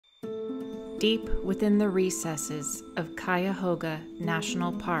Deep within the recesses of Cuyahoga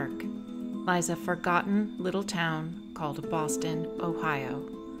National Park lies a forgotten little town called Boston, Ohio,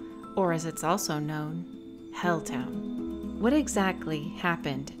 or as it's also known, Helltown. What exactly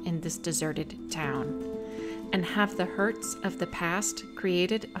happened in this deserted town? And have the hurts of the past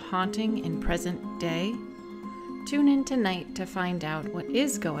created a haunting in present day? Tune in tonight to find out what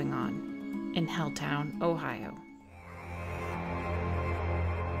is going on in Helltown, Ohio.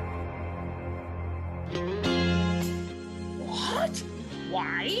 What?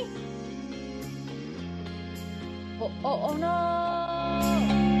 Why? Oh no!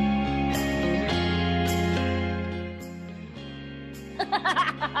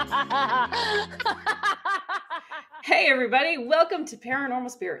 Hey everybody, welcome to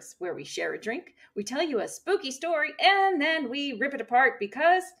Paranormal Spirits, where we share a drink, we tell you a spooky story, and then we rip it apart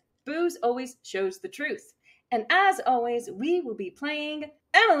because booze always shows the truth. And as always, we will be playing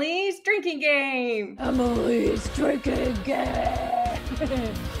Emily's Drinking Game! Emily's Drinking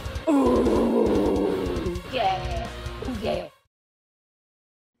Game! Ooh, yeah! Ooh, yeah!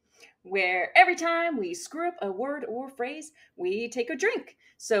 Where every time we screw up a word or phrase, we take a drink.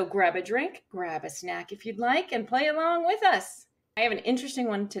 So grab a drink, grab a snack if you'd like, and play along with us. I have an interesting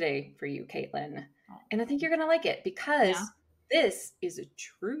one today for you, Caitlin. And I think you're going to like it because this is a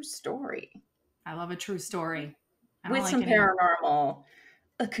true story. I love a true story. With some paranormal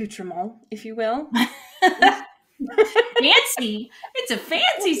accoutrement, if you will. Fancy. It's a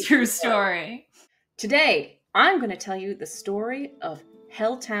fancy true story. Today, I'm going to tell you the story of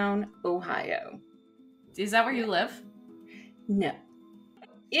Helltown, Ohio. Is that where you live? No.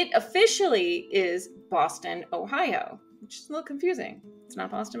 It officially is Boston, Ohio, which is a little confusing. It's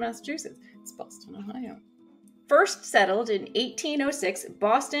not Boston, Massachusetts. It's Boston, Ohio. First settled in 1806,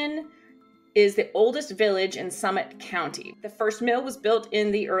 Boston is the oldest village in Summit County. The first mill was built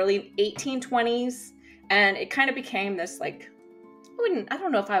in the early 1820s, and it kind of became this, like, I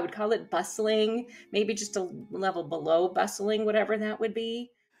don't know if I would call it bustling, maybe just a level below bustling, whatever that would be.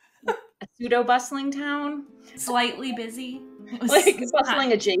 A pseudo-bustling town. Slightly busy. Like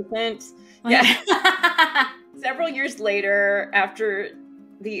bustling adjacent. Yeah. Several years later, after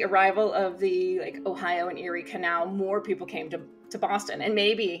the arrival of the Ohio and Erie Canal, more people came to Boston. And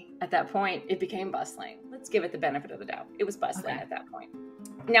maybe at that point, it became bustling. Let's give it the benefit of the doubt. It was bustling at that point.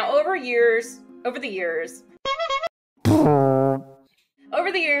 Now, over the years,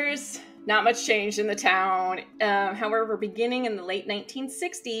 not much changed in the town. However, beginning in the late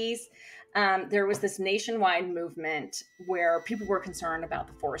 1960s, there was this nationwide movement where people were concerned about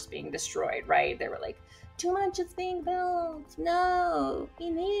the forest being destroyed, right? They were like, too much is being built. No, we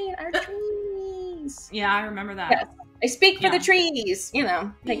need our trees. Yeah, I remember that. Yes. I speak for the trees, I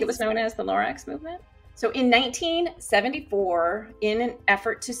think it was known as the Lorax movement. So in 1974, in an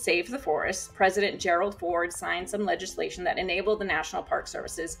effort to save the forest, President Gerald Ford signed some legislation that enabled the National Park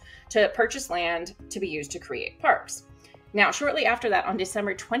Services to purchase land to be used to create parks. Now, shortly after that, on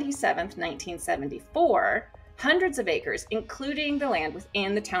December 27th, 1974, hundreds of acres, including the land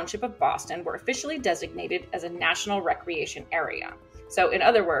within the township of Boston, were officially designated as a national recreation area. So in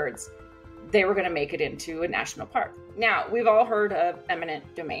other words, they were going to make it into a national park. Now, we've all heard of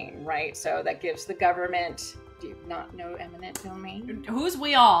eminent domain, right? So that gives the government... Do you not know eminent domain? Who's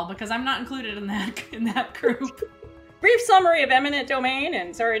we all? Because I'm not included in that group. Brief summary of eminent domain,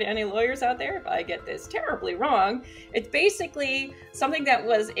 and sorry to any lawyers out there if I get this terribly wrong. It's basically something that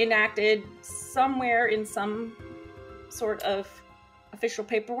was enacted somewhere in some sort of official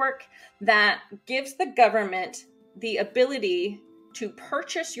paperwork that gives the government the ability to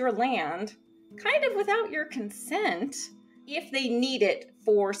purchase your land kind of without your consent if they need it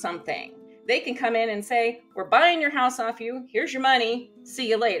for something. They can come in and say, we're buying your house off you. Here's your money. See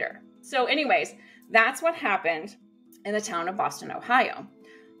you later. So anyways, that's what happened in the town of Boston, Ohio.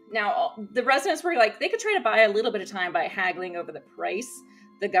 Now, the residents were like, they could try to buy a little bit of time by haggling over the price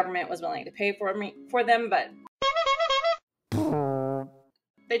the government was willing to pay for them, but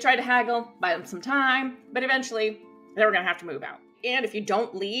they tried to haggle, buy them some time, but eventually they were going to have to move out. And if you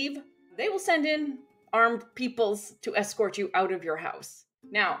don't leave, they will send in armed peoples to escort you out of your house.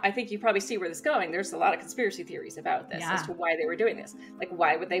 Now, I think you probably see where this is going. There's a lot of conspiracy theories about this as to why they were doing this. Like,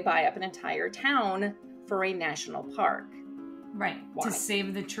 why would they buy up an entire town for a national park? Right. Why? To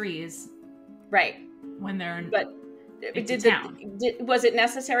save the trees. Right. When they're in was it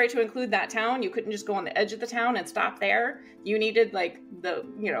necessary to include that town? You couldn't just go on the edge of the town and stop there. You needed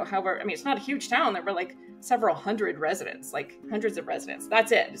it's not a huge town. There were several hundred residents, hundreds of residents.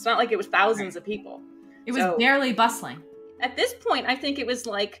 That's it. It's not like it was thousands of people. It was barely bustling. At this point, I think it was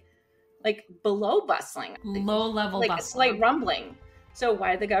like below bustling. Low level bustling. A slight rumbling. So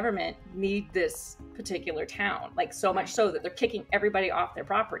why the government need this particular town? Like so much so that they're kicking everybody off their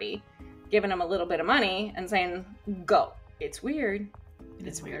property, giving them a little bit of money and saying, go. It's weird.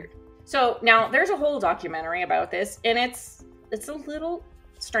 It's weird. So now there's a whole documentary about this, and it's a little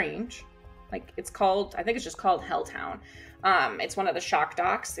strange. Like it's called, I think it's just called Helltown. It's one of the shock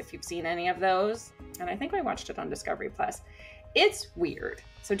docs, if you've seen any of those. And I think I watched it on Discovery Plus. It's weird.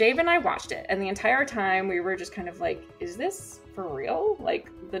 So Dave and I watched it, and the entire time we were just kind of like, is this for real? Like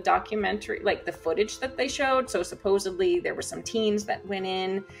the documentary, like the footage that they showed. So supposedly there were some teens that went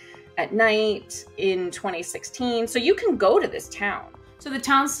in at night in 2016. So you can go to this town. So the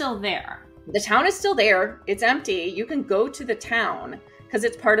town's still there. The town is still there. It's empty. You can go to the town because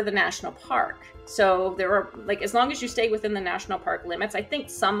it's part of the national park. So there are, like, as long as you stay within the national park limits, I think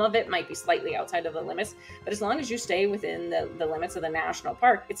some of it might be slightly outside of the limits, but as long as you stay within the limits of the national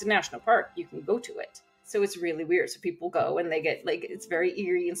park, it's a national park, you can go to it. So it's really weird. So people go and they get, like, it's very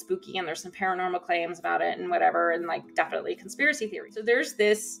eerie and spooky, and there's some paranormal claims about it and whatever, and like definitely conspiracy theory. So there's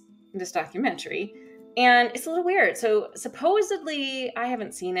this documentary, and it's a little weird. So supposedly, I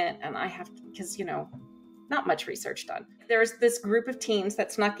haven't seen it, and I have to, because, you know, not much research done. There's this group of teens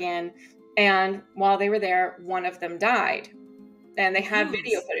that snuck in, and while they were there, one of them died. And they had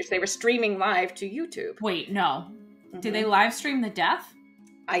video footage. They were streaming live to YouTube. Wait, no. Did they live stream the death?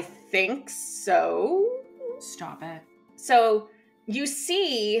 I think so. Stop it. So you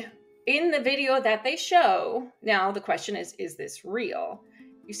see in the video that they show, now the question is this real?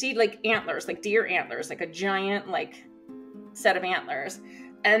 You see like antlers, like deer antlers, like a giant like set of antlers.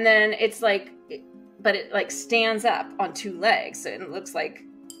 And then it's like, but it like stands up on two legs, and it looks like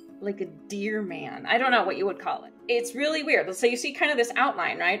a deer man. I don't know what you would call it. It's really weird. So you see kind of this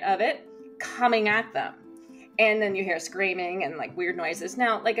outline, right, of it coming at them. And then you hear screaming and like weird noises.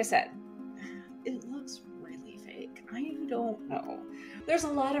 Now, like I said, it looks really fake. I don't know. There's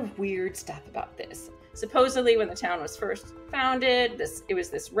a lot of weird stuff about this. Supposedly when the town was first founded, it was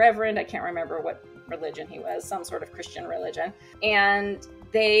this reverend, I can't remember what religion he was, some sort of Christian religion. And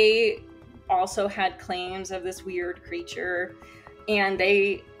they also had claims of this weird creature. And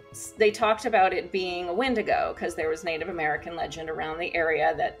they talked about it being a Wendigo because there was Native American legend around the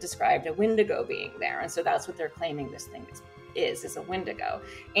area that described a Wendigo being there. And so that's what they're claiming this thing is a Wendigo.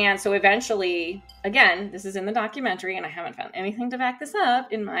 And so eventually, again, this is in the documentary, and I haven't found anything to back this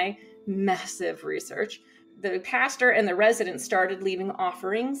up in my massive research. The pastor and the residents started leaving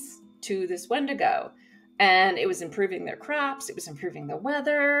offerings to this Wendigo, and it was improving their crops. It was improving the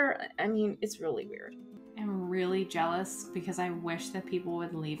weather. I mean, it's really weird. I'm really jealous because I wish that people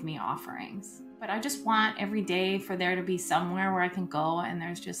would leave me offerings. But I just want every day for there to be somewhere where I can go and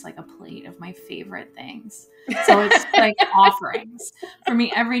there's just like a plate of my favorite things. So it's like offerings for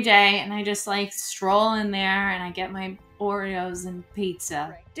me every day. And I just like stroll in there and I get my Oreos and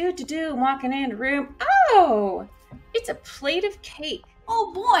pizza. I'm walking in the room. Oh, it's a plate of cake.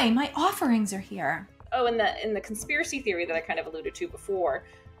 Oh boy, my offerings are here. Oh, in the conspiracy theory that I kind of alluded to before,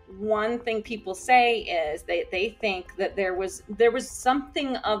 one thing people say is they think that there was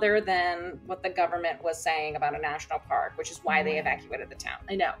something other than what the government was saying about a national park, which is why they evacuated the town.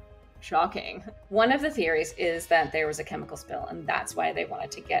 I know. Shocking. One of the theories is that there was a chemical spill, and that's why they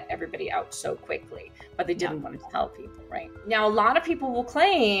wanted to get everybody out so quickly, but they didn't want to tell people, right? Now, a lot of people will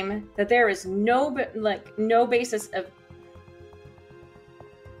claim that there is no basis of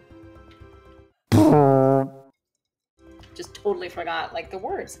just totally forgot like the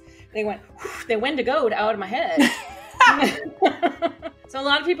words. They went to go out of my head. So a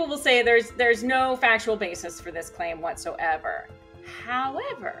lot of people will say there's no factual basis for this claim whatsoever.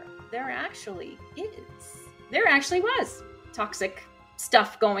 However, there actually was toxic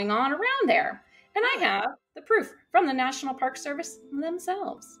stuff going on around there. And I have the proof from the National Park Service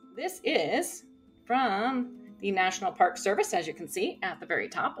themselves. This is from the National Park Service, as you can see at the very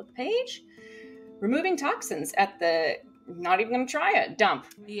top of the page. Removing toxins at the, not even going to try it, dump.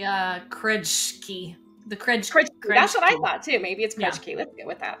 The Krejci. The Krejci. That's what I thought too. Maybe it's Krejci. Yeah. Let's go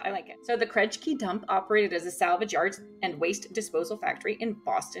with that. I like it. So the Krejci dump operated as a salvage yard and waste disposal factory in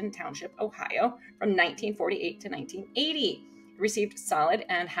Boston Township, Ohio from 1948 to 1980. It received solid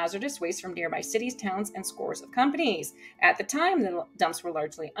and hazardous waste from nearby cities, towns, and scores of companies. At the time, the dumps were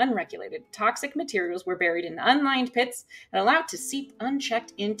largely unregulated. Toxic materials were buried in unlined pits and allowed to seep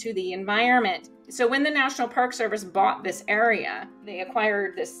unchecked into the environment. So when the National Park Service bought this area, they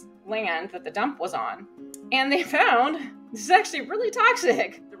acquired this land that the dump was on, and they found this is actually really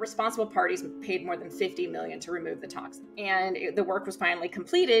toxic. The responsible parties paid more than $50 million to remove the toxin, and the work was finally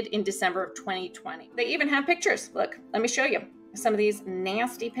completed in December of 2020. They even have pictures. Look, let me show you. some of these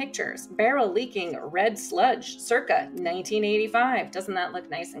nasty pictures. Barrel leaking red sludge circa 1985. Doesn't that look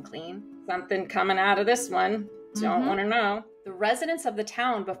nice and clean? Something coming out of this one. Don't want to know. The residents of the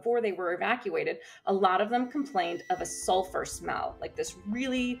town, before they were evacuated, a lot of them complained of a sulfur smell, like this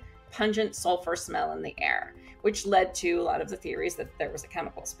really pungent sulfur smell in the air, which led to a lot of the theories that there was a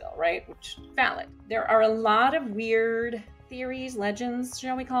chemical spill, right? Which, valid. There are a lot of weird theories, legends,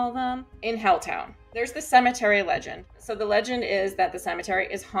 shall we call them, in Helltown. There's the cemetery legend. So the legend is that the cemetery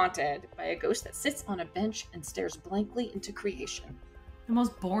is haunted by a ghost that sits on a bench and stares blankly into creation. The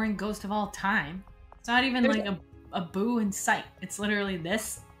most boring ghost of all time. It's not even like a boo in sight. It's literally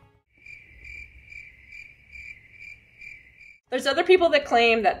this. There's other people that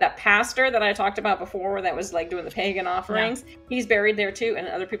claim that that pastor that I talked about before that was like doing the pagan offerings, he's buried there too, and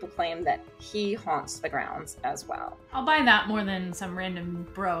other people claim that he haunts the grounds as well. I'll buy that more than some random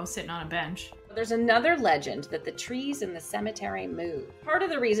bro sitting on a bench. There's another legend that the trees in the cemetery move. Part of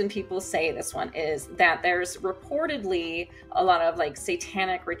the reason people say this one is that there's reportedly a lot of like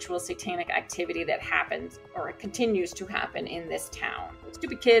satanic ritual, satanic activity that happens or continues to happen in this town.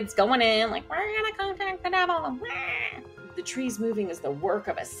 Stupid kids going in like, we're gonna contact the devil. The trees moving is the work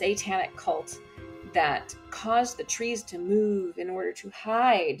of a satanic cult that caused the trees to move in order to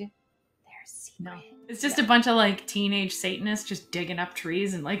hide their secret. No. It's just a bunch of like teenage Satanists just digging up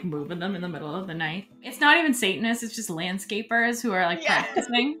trees and like moving them in the middle of the night. It's not even Satanists, it's just landscapers who are like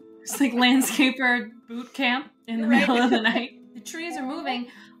practicing. It's like landscaper boot camp in the middle of the night. The trees are moving.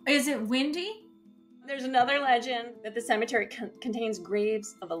 Is it windy? There's another legend that the cemetery contains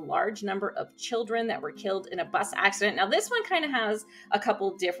graves of a large number of children that were killed in a bus accident. Now, this one kind of has a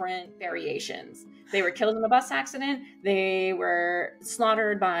couple different variations. They were killed in a bus accident. They were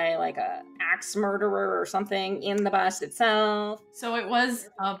slaughtered by like a axe murderer or something in the bus itself. So it was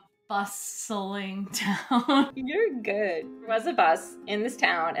a bustling town. You're good. There was a bus in this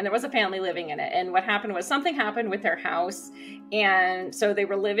town and there was a family living in it. And what happened was something happened with their house. And so they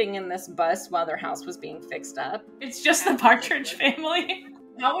were living in this bus while their house was being fixed up. It's just the Partridge Family.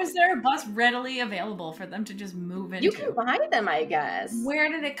 How is there a bus readily available for them to just move into? You can buy them, I guess. Where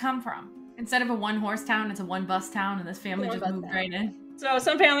did it come from? Instead of a one-horse town, it's a one-bus town, and this family just moved right in. So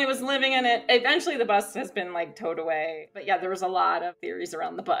some family was living in it. Eventually the bus has been like towed away. But yeah, there was a lot of theories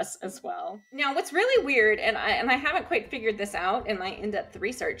around the bus as well. Now, what's really weird, and I haven't quite figured this out in my in-depth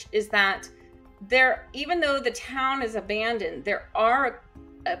research, is that even though the town is abandoned, there are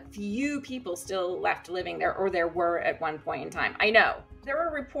a few people still left living there, or there were at one point in time. I know. There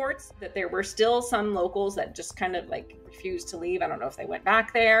were reports that there were still some locals that just kind of like refused to leave. I don't know if they went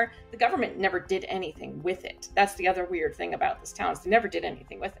back there. The government never did anything with it. That's the other weird thing about this town, is they never did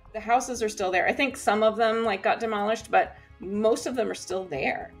anything with it. The houses are still there. I think some of them like got demolished, but most of them are still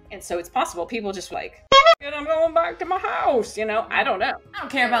there. And so it's possible people just like, and I'm going back to my house, you know? I don't know. I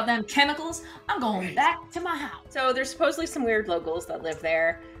don't care about them chemicals. I'm going back to my house. So there's supposedly some weird locals that live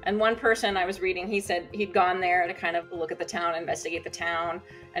there. And one person I was reading, he said he'd gone there to kind of look at the town, investigate the town.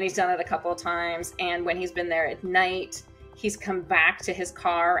 And he's done it a couple of times. And when he's been there at night, he's come back to his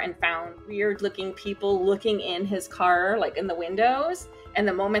car and found weird looking people looking in his car, like in the windows. And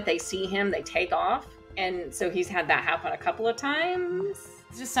the moment they see him, they take off. And so he's had that happen a couple of times.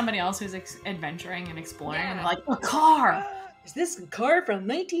 It's just somebody else who's adventuring and exploring, and they're like, a car! Is this a car from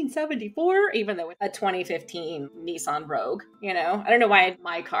 1974? Even though it's a 2015 Nissan Rogue, you know? I don't know why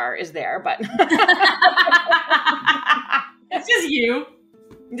my car is there, but... It's just you.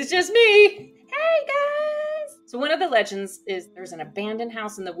 It's just me. Hey, guys! So one of the legends is there's an abandoned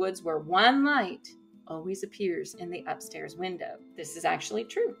house in the woods where one light always appears in the upstairs window. This is actually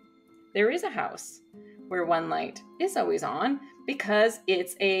true. There is a house where one light is always on because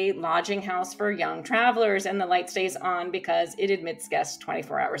it's a lodging house for young travelers, and the light stays on because it admits guests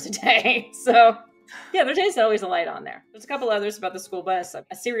 24 hours a day. So yeah, there is always a light on there. There's a couple others about the school bus,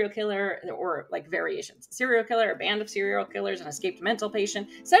 a serial killer, or like variations. A serial killer, a band of serial killers, an escaped mental patient,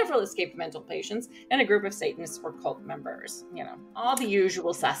 several escaped mental patients, and a group of Satanists or cult members. You know, all the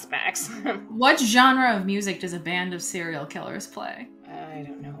usual suspects. What genre of music does a band of serial killers play? I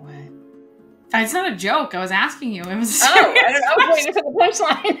don't know what. It's not a joke. I was asking you. It was I was waiting for the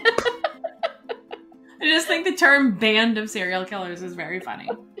punchline. I just think the term band of serial killers is very funny.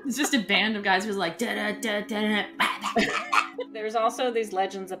 It's just a band of guys who's like, da-da-da-da-da. There's also these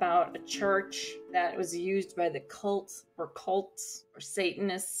legends about a church that was used by the cults or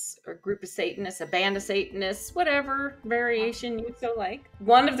Satanists or group of Satanists, a band of Satanists, whatever variation you so like.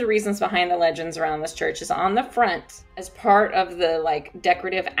 One of the reasons behind the legends around this church is on the front, as part of the like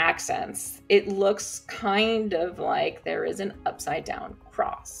decorative accents, it looks kind of like there is an upside down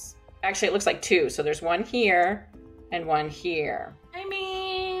cross. Actually, it looks like two. So there's one here and one here. I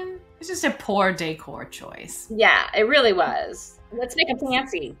mean, it's just a poor decor choice. Yeah, it really was. Let's make it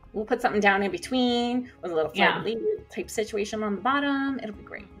fancy. We'll put something down in between with a little fleur-de-lis type situation on the bottom. It'll be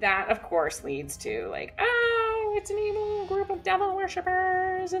great. That, of course, leads to like, oh, it's an evil group of devil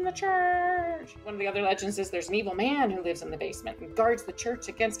worshippers in the church. One of the other legends is there's an evil man who lives in the basement and guards the church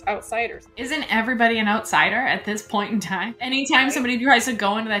against outsiders. Isn't everybody an outsider at this point in time? Anytime somebody tries to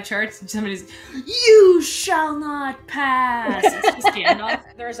go into that church, somebody's, you shall not pass. It's a standoff.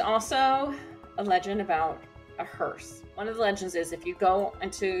 There's also a legend about a hearse. One of the legends is if you go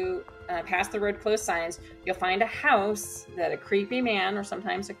into past the road closed signs, you'll find a house that a creepy man or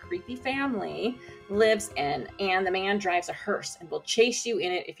sometimes a creepy family lives in, and the man drives a hearse and will chase you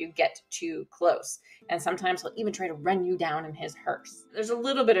in it if you get too close. And sometimes he'll even try to run you down in his hearse. There's a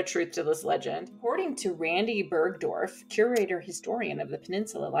little bit of truth to this legend. According to Randy Bergdorf, curator historian of the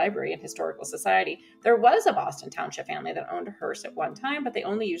Peninsula Library and Historical Society, there was a Boston Township family that owned a hearse at one time, but they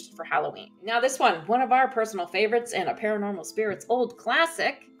only used it for Halloween. Now this one of our personal favorites and a Paranormal Spirits old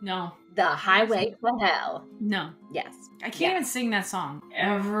classic. No. The Highway to Hell. No. Yes. I can't even sing that song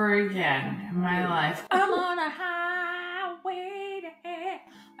ever again in my life. I'm on a highway to hell.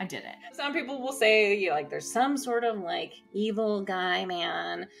 I did it. Some people will say like there's some sort of like evil guy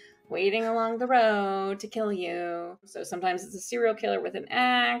man waiting along the road to kill you. So sometimes it's a serial killer with an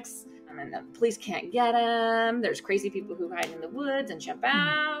axe, and the police can't get him. There's crazy people who hide in the woods and jump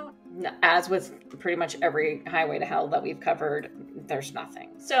out. As with pretty much every highway to hell that we've covered, there's nothing.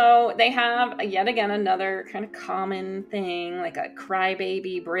 So they have, yet again, another kind of common thing, like a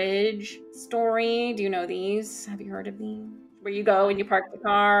crybaby bridge story. Do you know these? Have you heard of these? Where you go and you park the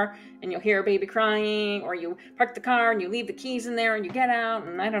car and you'll hear a baby crying, or you park the car and you leave the keys in there and you get out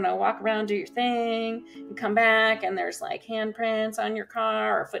and, I don't know, walk around, do your thing, you come back and there's like handprints on your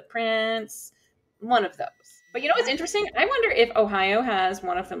car or footprints. One of those. But you know what's interesting? I wonder if Ohio has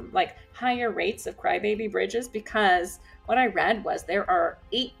one of the like higher rates of crybaby bridges, because what I read was there are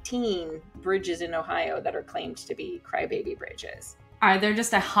 18 bridges in Ohio that are claimed to be crybaby bridges. Are there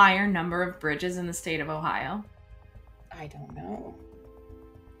just a higher number of bridges in the state of Ohio? I don't know.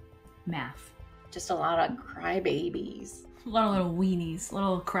 Math. Just a lot of crybabies. A lot of little weenies.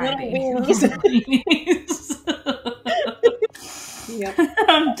 Little crybabies. Little weenies. Yep.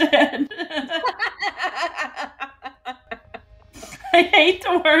 I'm dead. I hate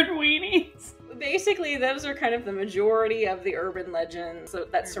the word weenies. Basically, those are kind of the majority of the urban legends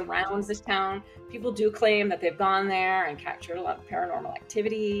that surrounds this town. People do claim that they've gone there and captured a lot of paranormal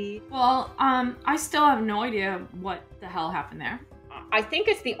activity. Well, I still have no idea what the hell happened there. I think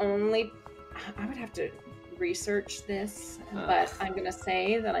it's the only... I would have to research this, but I'm going to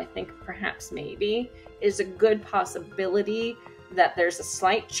say that I think perhaps maybe is a good possibility that there's a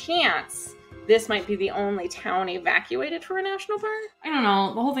slight chance this might be the only town evacuated for a national park. I don't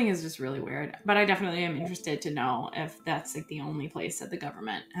know. The whole thing is just really weird. But I definitely am interested to know if that's like the only place that the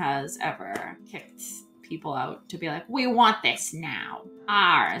government has ever kicked people out to be like, we want this now.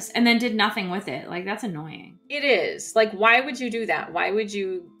 Ours. And then did nothing with it. Like, that's annoying. It is. Like, why would you do that? Why would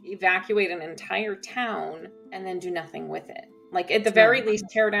you evacuate an entire town and then do nothing with it? Like, at the very least,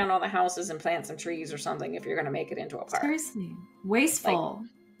 tear down all the houses and plant some trees or something if you're going to make it into a park. Seriously. Wasteful. Like,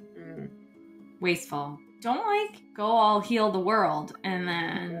 Wasteful. Don't like go all heal the world and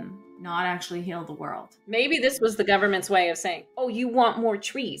then not actually heal the world. Maybe this was the government's way of saying, oh, you want more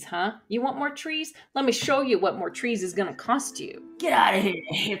trees, huh? You want more trees? Let me show you what more trees is going to cost you. Get out of here,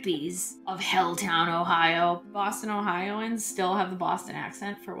 hippies of Helltown, Ohio. Boston, Ohioans still have the Boston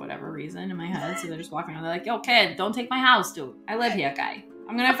accent for whatever reason in my head. So they're just walking around. They're like, yo, kid, don't take my house, dude. I live here, guy.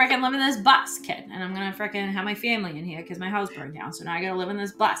 I'm gonna frickin' live in this bus, kid. And I'm gonna frickin' have my family in here because my house burned down. So now I gotta live in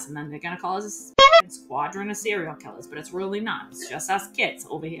this bus. And then they're gonna call us a squadron of serial killers. But it's really not. It's just us kids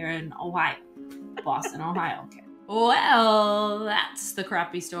over here in Ohio. Boston, Ohio, kid. Well, that's the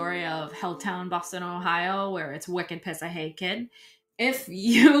crappy story of Helltown, Boston, Ohio, where it's wicked piss of hay, kid. If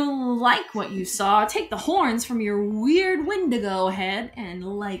you like what you saw, take the horns from your weird Wendigo head and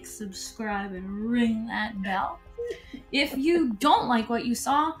like, subscribe, and ring that bell. If you don't like what you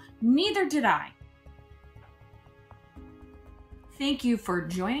saw, neither did I. Thank you for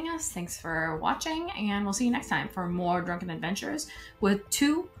joining us. Thanks for watching, and we'll see you next time for more drunken adventures with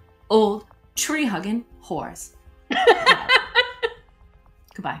two old tree-hugging whores.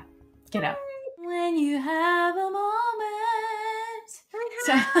 Goodbye. Get out. When you have a moment.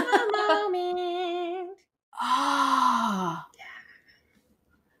 Ah.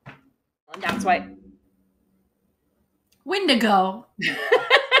 And that's why. Wendigo.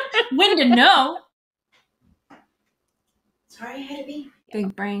 When to know. Sorry I had to be.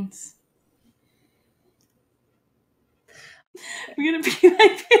 Big brains. I'm gonna be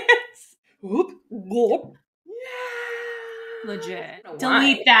like this. Whoop, whoop. Legit. I don't know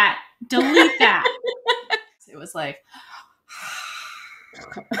Delete why. that. Delete that. It was like,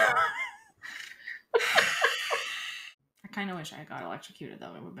 I kind of wish I got electrocuted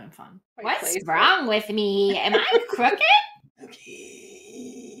though. It would have been fun. What's wrong with me? Am I crooked?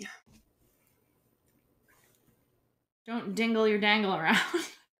 Okay. Don't dingle your dangle around.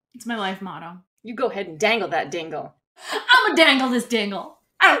 It's my life motto. You go ahead and dangle that dingle. I'm gonna dangle this dingle.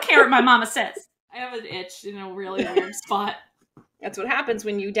 I don't care what my mama says. I have an itch in a really weird spot. That's what happens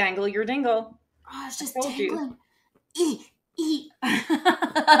when you dangle your dingle. Oh, it's just told you. dangling.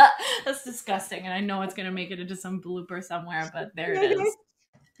 That's disgusting, and I know it's gonna make it into some blooper somewhere, but there it is.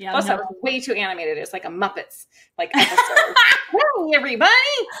 Yeah, Plus, no. that was way too animated. It's like a Muppets like episode. Hey, everybody!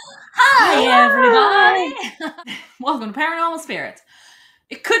 Hi, everybody. Welcome to Paranormal Spirits.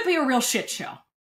 It could be a real shit show.